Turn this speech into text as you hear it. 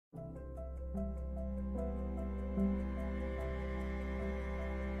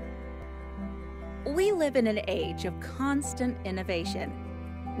We live in an age of constant innovation.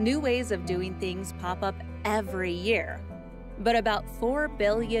 New ways of doing things pop up every year. But about 4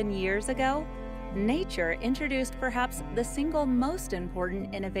 billion years ago, nature introduced perhaps the single most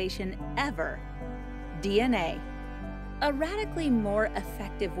important innovation ever: DNA. A radically more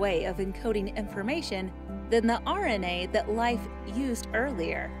effective way of encoding information than the RNA that life used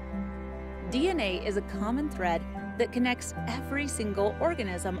earlier. DNA is a common thread that connects every single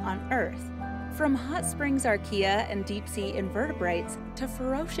organism on Earth, from hot springs archaea and deep-sea invertebrates to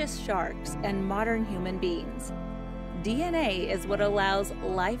ferocious sharks and modern human beings. DNA is what allows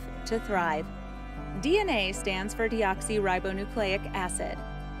life to thrive. DNA stands for deoxyribonucleic acid,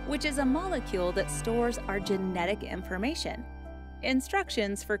 which is a molecule that stores our genetic information,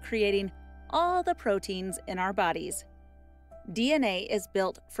 instructions for creating all the proteins in our bodies. DNA is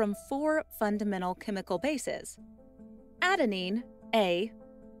built from 4 fundamental chemical bases: adenine, A,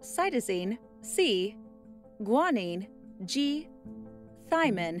 cytosine, C, guanine, G,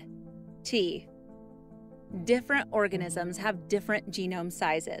 thymine, T. Different organisms have different genome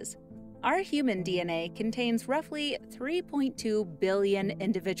sizes. Our human DNA contains roughly 3.2 billion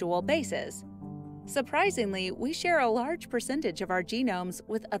individual bases. Surprisingly, we share a large percentage of our genomes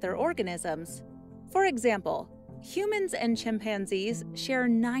with other organisms. For example, humans and chimpanzees share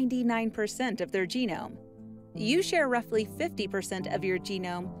 99% of their genome. You share roughly 50% of your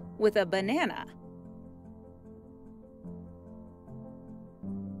genome with a banana.